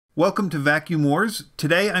Welcome to Vacuum Wars.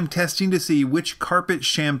 Today I'm testing to see which carpet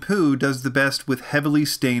shampoo does the best with heavily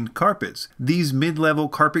stained carpets. These mid-level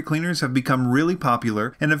carpet cleaners have become really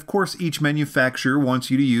popular, and of course each manufacturer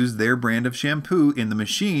wants you to use their brand of shampoo in the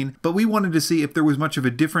machine, but we wanted to see if there was much of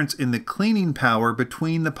a difference in the cleaning power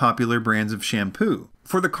between the popular brands of shampoo.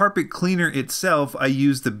 For the carpet cleaner itself, I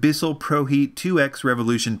used the Bissell ProHeat 2X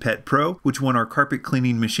Revolution Pet Pro, which won our carpet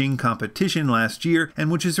cleaning machine competition last year,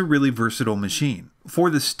 and which is a really versatile machine.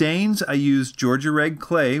 For the stains, I used Georgia Red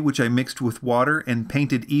clay, which I mixed with water and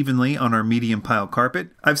painted evenly on our medium pile carpet.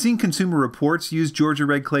 I've seen Consumer Reports use Georgia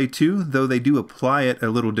Red clay too, though they do apply it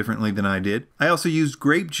a little differently than I did. I also used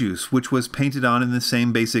grape juice, which was painted on in the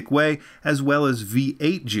same basic way, as well as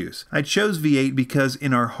V8 juice. I chose V8 because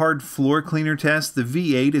in our hard floor cleaner test, the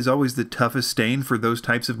V8 is always the toughest stain for those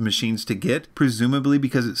types of machines to get, presumably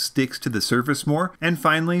because it sticks to the surface more. And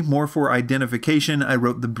finally, more for identification, I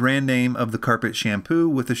wrote the brand name of the carpet shampoo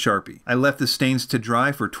with a Sharpie. I left the stains to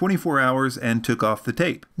dry for 24 hours and took off the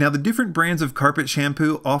tape. Now, the different brands of carpet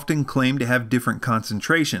shampoo often claim to have different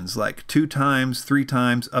concentrations, like 2 times, 3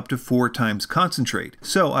 times, up to 4 times concentrate.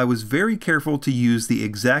 So I was very careful to use the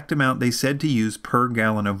exact amount they said to use per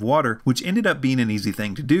gallon of water, which ended up being an easy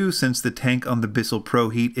thing to do since the tank on the Bissell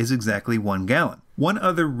ProHeat is exactly 1 gallon. One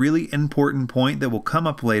other really important point that will come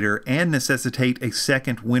up later and necessitate a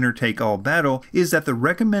second winner-take-all battle is that the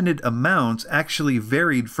recommended amounts actually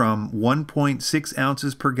varied from 1.6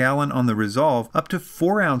 ounces per gallon on the Resolve up to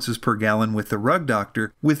 4 ounces per gallon with the Rug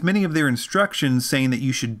Doctor, with many of their instructions saying that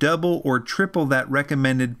you should double or triple that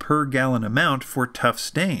recommended per gallon amount for tough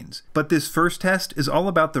stains. But this first test is all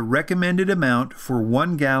about the recommended amount for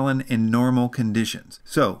 1 gallon in normal conditions.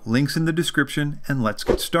 So, links in the description and let's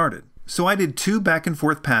get started. So I did 2 back and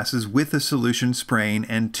forth passes with the solution spraying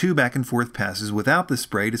and 2 back and forth passes without the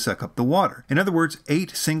spray to suck up the water. In other words,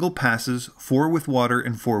 8 single passes, 4 with water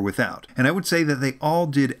and 4 without. And I would say that they all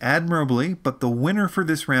did admirably, but the winner for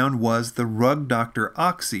this round was the Rug Doctor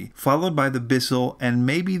Oxy, followed by the Bissell and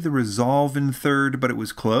maybe the Resolve in third, but it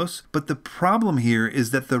was close. But the problem here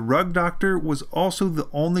is that the Rug Doctor was also the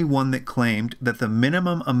only one that claimed that the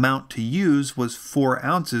minimum amount to use was 4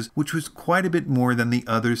 ounces, which was quite a bit more than the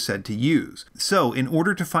others said to use. So in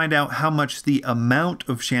order to find out how much the amount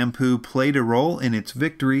of shampoo played a role in its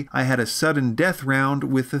victory, I had a sudden death round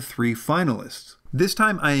with the 3 finalists. This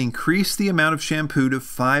time I increased the amount of shampoo to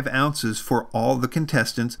 5 ounces for all the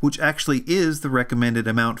contestants, which actually is the recommended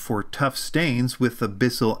amount for tough stains with the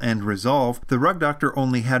Bissell and Resolve. The Rug Doctor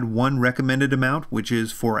only had 1 recommended amount, which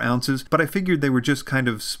is 4 ounces, but I figured they were just kind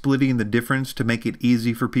of splitting the difference to make it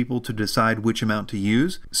easy for people to decide which amount to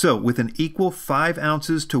use. So with an equal 5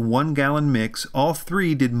 ounces to 1 gallon mix, all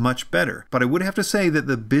 3 did much better. But I would have to say that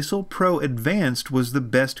the Bissell Pro Advanced was the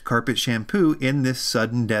best carpet shampoo in this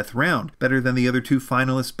sudden death round, better than the other 2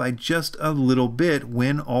 finalists by just a little bit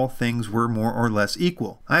when all things were more or less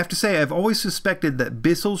equal. I have to say, I've always suspected that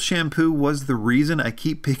Bissell's shampoo was the reason I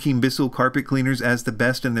keep picking Bissell carpet cleaners as the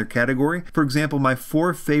best in their category. For example, my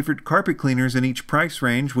 4 favorite carpet cleaners in each price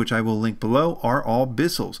range, which I will link below, are all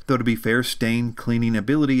Bissell's. Though to be fair, stain cleaning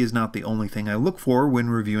ability is not the only thing I look for when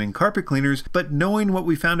reviewing carpet cleaners, but knowing what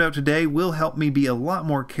we found out today will help me be a lot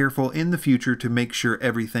more careful in the future to make sure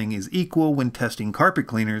everything is equal when testing carpet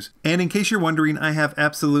cleaners. And in case you're wondering, I have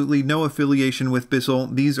absolutely no affiliation with Bissell.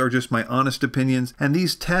 These are just my honest opinions, and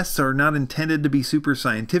these tests are not intended to be super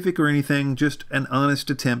scientific or anything, just an honest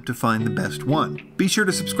attempt to find the best one. Be sure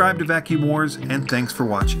to subscribe to Vacuum Wars, and thanks for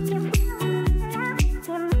watching.